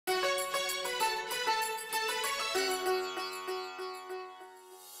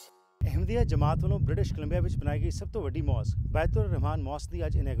अहमदिया जमात वालों British Columbia में बनाई गई सब तो वड्डी मॉस्क बैतुर रहमान मॉस्क की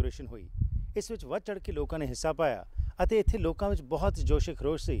अज इनैगोरेशन हुई। इस विच वध चढ़ के लोगों ने हिस्सा पाया और इत्थे लोगों में बहुत जोश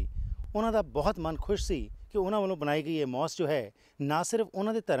खरोश सी। उन्हों का बहुत मन खुश सी कि उन्होंने वालों बनाई गई ये मॉस्क जो है ना सिर्फ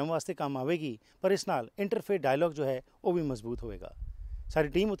उन्होंने धर्म वास्ते काम आएगी पर इस नाल इंटरफेथ डायलॉग जो है वह भी मजबूत होएगा। सारी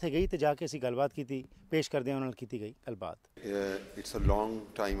टीम उत्थे गई तो जाके असीं गलबात की पेश करदे उन्होंने की गई गलबात। It's a long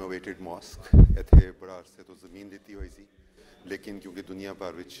time awaited mask. इत्थे बड़ा अरसे तो जमीन लीती हुई सी लेकिन क्योंकि दुनिया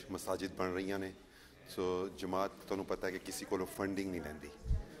भर विच मसाजिद बन रही ने सो जमात तुहानूं पता है कि किसी को फंडिंग नहीं लैंदी।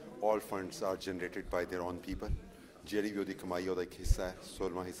 All funds are generated by their own people. जिहड़ी भी उहदी कमाई उहदा एक हिस्सा है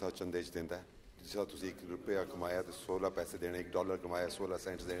 16वां हिस्सा चंदे च दिंदा है। जिस तुसीं ₹1 कमाया तो 16 पैसे देने, $1 कमाया 16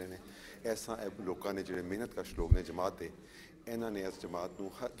 सेंट्स देने ने। ऐसा लोगों ने जिहड़े मेहनत कश लोग ने जमात दे इन्हों ने इस जमात को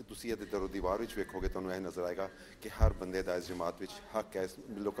हर तुसीं इहदे दरो दीवार विच वेखोगे तुहानूं यह नज़र आएगा कि हर बंदे दा इस जमात विच हक है।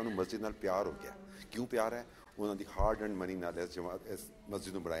 लोगों को मस्जिद नाल प्यार हो गया। क्यों प्यार है? उन्होंने हार्ड एंड मनी नाल इस जमात इस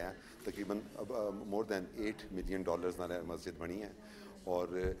मस्जिद को बनाया। तकरीबन मोर दैन $8 मिलियन नाल मस्जिद बनी है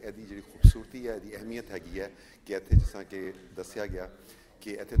और यदी जी खूबसूरती है, यदी अहमियत हैगी है कि इत्थे जिस कि दसिया गया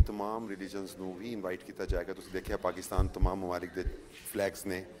कि इत्थे तमाम रिलीजनस नूं भी इनवाइट किया जाएगा। तुसीं देखिया पाकिस्तान तमाम ममालिक के फ्लैग्स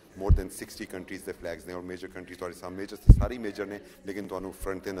ने, मोर दैन 60 कंट्रीज़ के फ्लैग्स ने और मेजर कंट्रीज़ तुहाडे सामने मेजर सारी मेजर ने लेकिन तुहानूं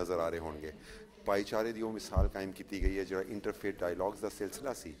फ्रंट ते नज़र आ रहे होणगे। भाईचारे की वो मिसाल कायम की गई है जिहड़ा इंटरफेथ डायलॉग्स का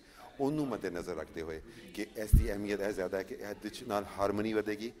सिलसिला सी उन्होंने मद्देनज़र रखते हुए कि इसकी अहमियत यह ज़्यादा है कि इस नाल हारमनी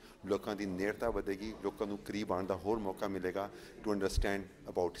वधेगी, लोगों की नेड़ता वधेगी, लोगों को करीब आने का होर मौका मिलेगा टू अंडरस्टैंड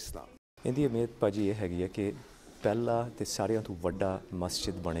अबाउट इस्लाम। इहदी अहमियत भाजी ये हैगी है कि पहला तो सारियां तो वड्डा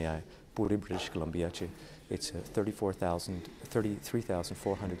मस्जिद बनया है पूरे ब्रिटिश कोलंबिया च। It's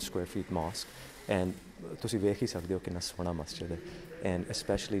 33,400 square feet mosque and तुसीं वेख ही सकते हो कितना सोहना मस्जिद है। एंड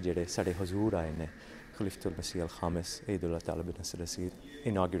स्पैशली जिहड़े साडे हजूर आए ने खलीफतुल मसीह अल खामिस ईद उल अता बिन नसीर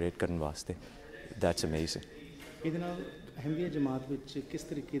इनागूरेट करने वास्ते। That's amazing. ਇਹਦੇ ਨਾਲ ਅਹਿਮਦੀਆ ਜਮਾਤ ਵਿੱਚ ਕਿਸ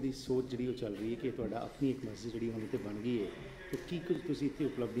ਤਰੀਕੇ ਦੀ ਸੋਚ ਜਿਹੜੀ ਉਹ ਚੱਲ ਰਹੀ ਹੈ ਕਿ ਤੁਹਾਡਾ ਆਪਣੀ ਇੱਕ ਮਸਜਿਦ ਜਿਹੜੀ ਹੁਣ ਇੱਥੇ ਬਣ ਗਈ ਹੈ ਤੇ ਕੀ ਕੁਝ ਤੁਸੀਂ ਇੱਥੇ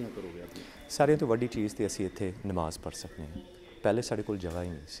ਉਪਲਬਧੀਆਂ ਕਰੋਗੇ ਆਪਣੀ? ਸਾਰਿਆਂ ਤੋਂ ਵੱਡੀ ਚੀਜ਼ ਤੇ ਅਸੀਂ ਇੱਥੇ ਨਮਾਜ਼ ਪੜ੍ਹ ਸਕਦੇ ਹਾਂ। ਪਹਿਲੇ ਸਾਡੇ ਕੋਲ ਜਗ੍ਹਾ ਹੀ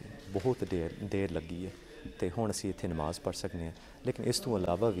ਨਹੀਂ ਸੀ, ਬਹੁਤ ਦੇਰ ਲੱਗੀ ਹੈ ਤੇ ਹੁਣ ਅਸੀਂ ਇੱਥੇ ਨਮਾਜ਼ ਪੜ੍ਹ ਸਕਦੇ ਹਾਂ। ਲੇਕਿਨ ਇਸ ਤੋਂ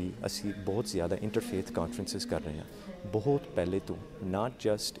ਇਲਾਵਾ ਵੀ ਅਸੀਂ ਬਹੁਤ ਜ਼ਿਆਦਾ ਇੰਟਰਫੇਥ ਕਾਨਫਰੰਸਿਸ ਕਰ ਰਹੇ ਹਾਂ ਬਹੁਤ ਪਹਿਲੇ ਤੋਂ। ਨਾਟ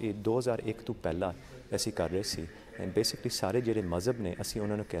ਜਸਟ ਇਹ 2001 ਤੋਂ ਪਹਿਲਾਂ ਅਸੀਂ ਕਰ ਰਹੇ ਸੀ। ਐਂਡ ਬੇਸਿਕਲੀ ਸਾਰੇ ਜਿਹੜੇ ਮਜ਼ਹਬ ਨੇ ਅਸੀਂ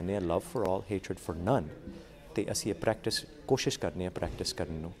ਉਹਨਾਂ ਨੂੰ ਕਹਿੰਦੇ ਹਾਂ ਲਵ for all hatred for none. तो असी ये प्रैक्टिस कोशिश करने प्रैक्टिस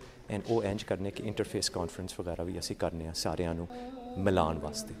करने एंड वो इंज करने कि इंटरफेस कॉन्फ्रेंस वगैरह भी असी करने सारिਆਂ ਨੂੰ मिलान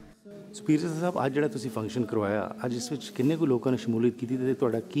वास्ते। पीरज़ादा साहब अज जिहड़ा तुसीं फंक्शन करवाया अज इस विच किन्ने को लोगों ने शमूलियत की ते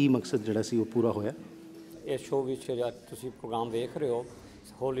तुहाडा की मकसद जिहड़ा सी वो पूरा होया? इस शो विच तुसीं प्रोग्राम वेख रहे हो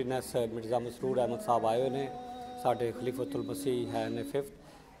होलीनेस मिर्ज़ा मसरूर अहमद साहब आए हुए ने, साडे खलीफतुल मसीह है ने 5th।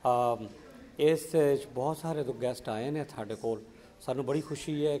 इस बहुत सारे तो गैसट आए ने साडे कोल। सानू बड़ी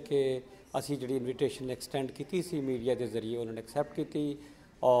खुशी है कि असी जी इनविटेशन एक्सटेंड की सी मीडिया के जरिए उन्होंने एक्सैप्ट की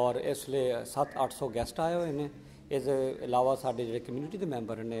और इसलिए 700-800 गैसट आए हुए हैं। इस अलावा साढ़े जो कम्यूनिटी के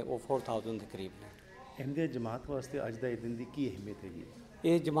मैंबर ने वो 4000 के करीब ने। अहमदिया जमात वास्ते अज का दिन की की अहमियत हैगी?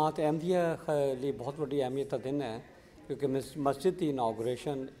 ये जमात अहमदिया लिए बहुत बड़ी अहमियत का दिन है क्योंकि मस्जिद की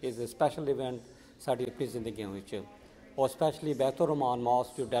इनागूरेशन is a special event sari अपनी जिंदगी में और स्पैशली बैतुर रहमान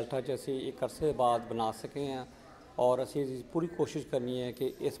मॉस्क जो डेल्टा च असी एक अरसे बाद बना सके हैं और असी पूरी कोशिश करनी है कि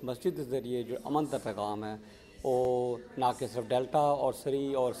इस मस्जिद के जरिए जो अमन का पैगाम है वो ना कि सिर्फ डेल्टा और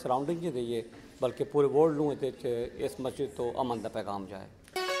सरी और सराउंडिंग देइए बल्कि पूरे वर्ल्ड में इस मस्जिद तो अमन का पैगाम जाए।